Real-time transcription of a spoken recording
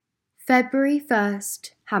February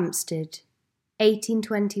 1st, Hampstead,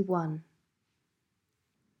 1821.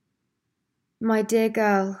 My dear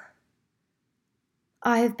girl,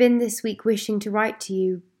 I have been this week wishing to write to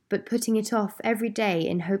you, but putting it off every day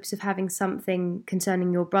in hopes of having something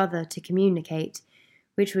concerning your brother to communicate,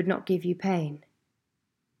 which would not give you pain.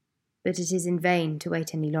 But it is in vain to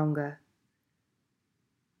wait any longer.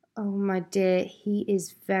 Oh, my dear, he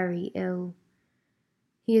is very ill.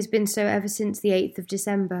 He has been so ever since the 8th of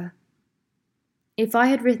December. If I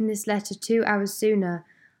had written this letter 2 hours sooner,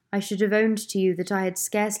 I should have owned to you that I had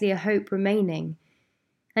scarcely a hope remaining,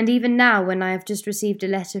 and even now, when I have just received a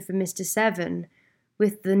letter from Mr. Severn,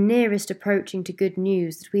 with the nearest approaching to good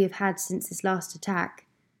news that we have had since this last attack,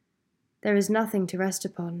 there is nothing to rest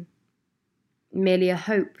upon. Merely a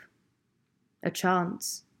hope, a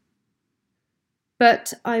chance.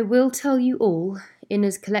 But I will tell you all in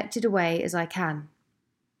as collected a way as I can.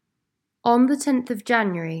 On the 10th of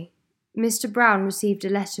January, Mr. Brawne received a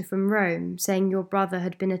letter from Rome saying your brother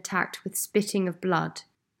had been attacked with spitting of blood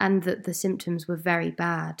and that the symptoms were very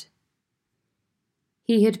bad.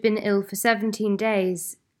 He had been ill for 17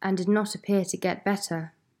 days and did not appear to get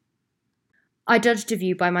better. I judged of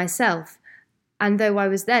you by myself, and though I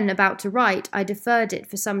was then about to write, I deferred it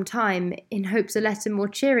for some time in hopes a letter more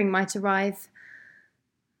cheering might arrive.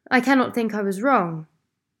 I cannot think I was wrong.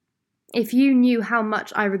 If you knew how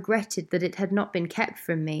much I regretted that it had not been kept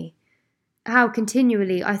from me, how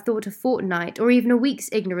continually I thought a fortnight or even a week's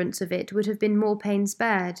ignorance of it would have been more pain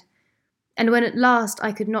spared, and when at last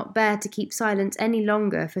I could not bear to keep silence any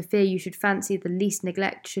longer for fear you should fancy the least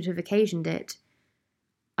neglect should have occasioned it,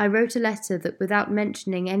 I wrote a letter that, without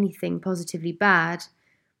mentioning anything positively bad,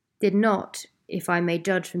 did not, if I may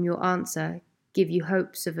judge from your answer, give you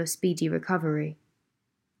hopes of a speedy recovery.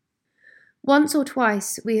 Once or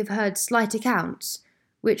twice we have heard slight accounts,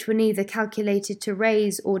 which were neither calculated to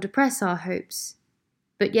raise or depress our hopes,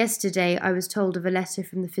 but yesterday I was told of a letter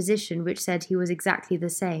from the physician which said he was exactly the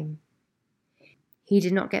same. He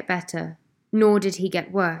did not get better, nor did he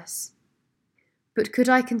get worse. But could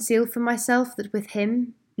I conceal from myself that with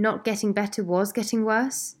him, not getting better was getting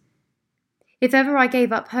worse? If ever I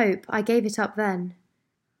gave up hope, I gave it up then.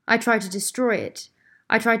 I tried to destroy it.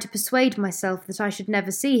 I tried to persuade myself that I should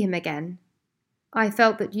never see him again. I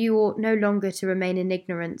felt that you ought no longer to remain in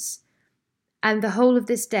ignorance, and the whole of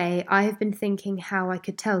this day I have been thinking how I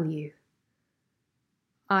could tell you.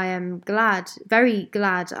 I am glad, very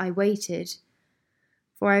glad I waited,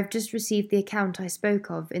 for I have just received the account I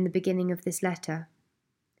spoke of in the beginning of this letter.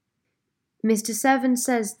 Mr. Severn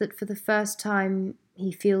says that for the first time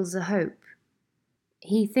he feels a hope.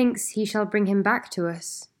 He thinks he shall bring him back to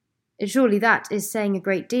us. Surely that is saying a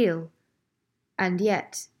great deal, and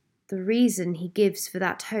yet the reason he gives for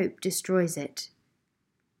that hope destroys it.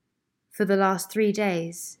 For the last 3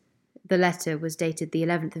 days, the letter was dated the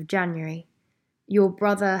 11th of January, your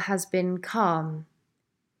brother has been calm.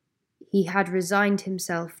 He had resigned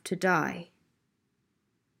himself to die.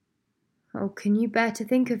 Oh, can you bear to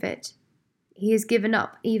think of it? He has given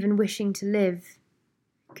up even wishing to live.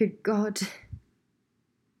 Good God!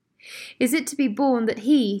 Is it to be borne that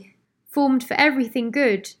he, formed for everything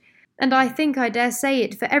good, and I think I dare say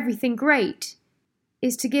it for everything great,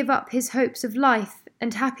 is to give up his hopes of life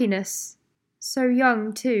and happiness, so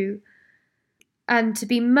young too, and to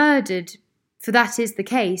be murdered, for that is the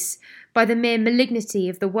case, by the mere malignity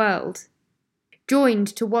of the world, joined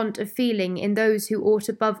to want of feeling in those who ought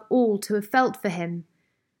above all to have felt for him?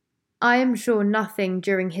 I am sure nothing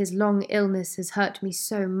during his long illness has hurt me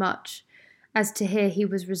so much as to hear he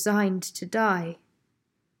was resigned to die.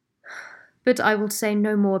 But I will say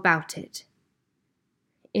no more about it.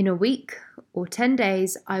 In a week or 10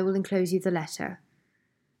 days I will enclose you the letter.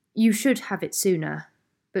 You should have it sooner,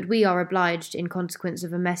 but we are obliged, in consequence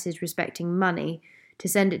of a message respecting money, to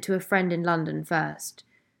send it to a friend in London first.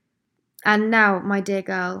 And now, my dear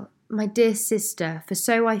girl, my dear sister, for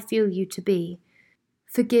so I feel you to be,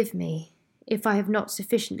 forgive me if I have not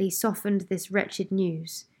sufficiently softened this wretched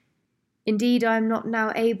news. Indeed, I am not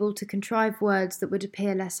now able to contrive words that would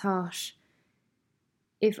appear less harsh.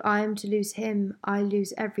 If I am to lose him, I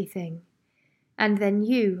lose everything, and then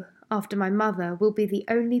you, after my mother, will be the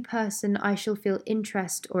only person I shall feel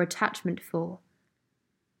interest or attachment for.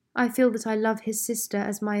 I feel that I love his sister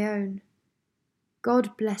as my own.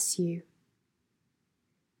 God bless you.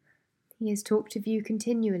 He has talked of you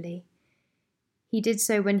continually. He did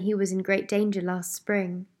so when he was in great danger last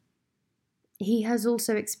spring. He has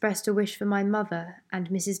also expressed a wish for my mother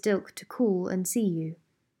and Mrs. Dilke to call and see you.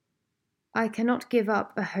 I cannot give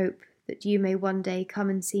up a hope that you may one day come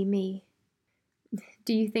and see me.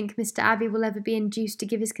 Do you think Mr. Abbey will ever be induced to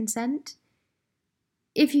give his consent?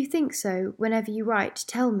 If you think so, whenever you write,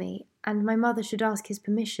 tell me, and my mother should ask his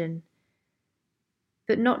permission.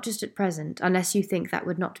 But not just at present, unless you think that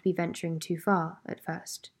would not be venturing too far at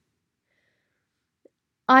first.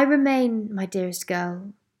 I remain, my dearest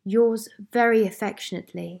girl, yours very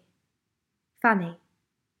affectionately, Fanny.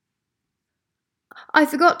 I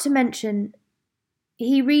forgot to mention,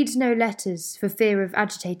 he reads no letters for fear of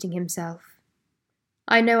agitating himself.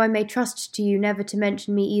 I know I may trust to you never to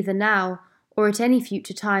mention me either now or at any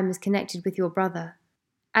future time as connected with your brother,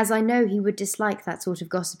 as I know he would dislike that sort of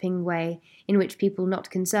gossiping way in which people not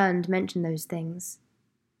concerned mention those things.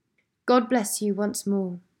 God bless you once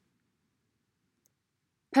more.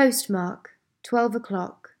 Postmark, 12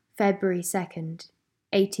 o'clock, February 2nd,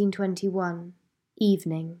 1821,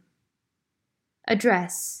 evening.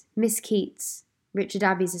 Address, Miss Keats, Richard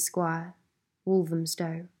Abbey's Esquire,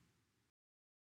 Walthamstow.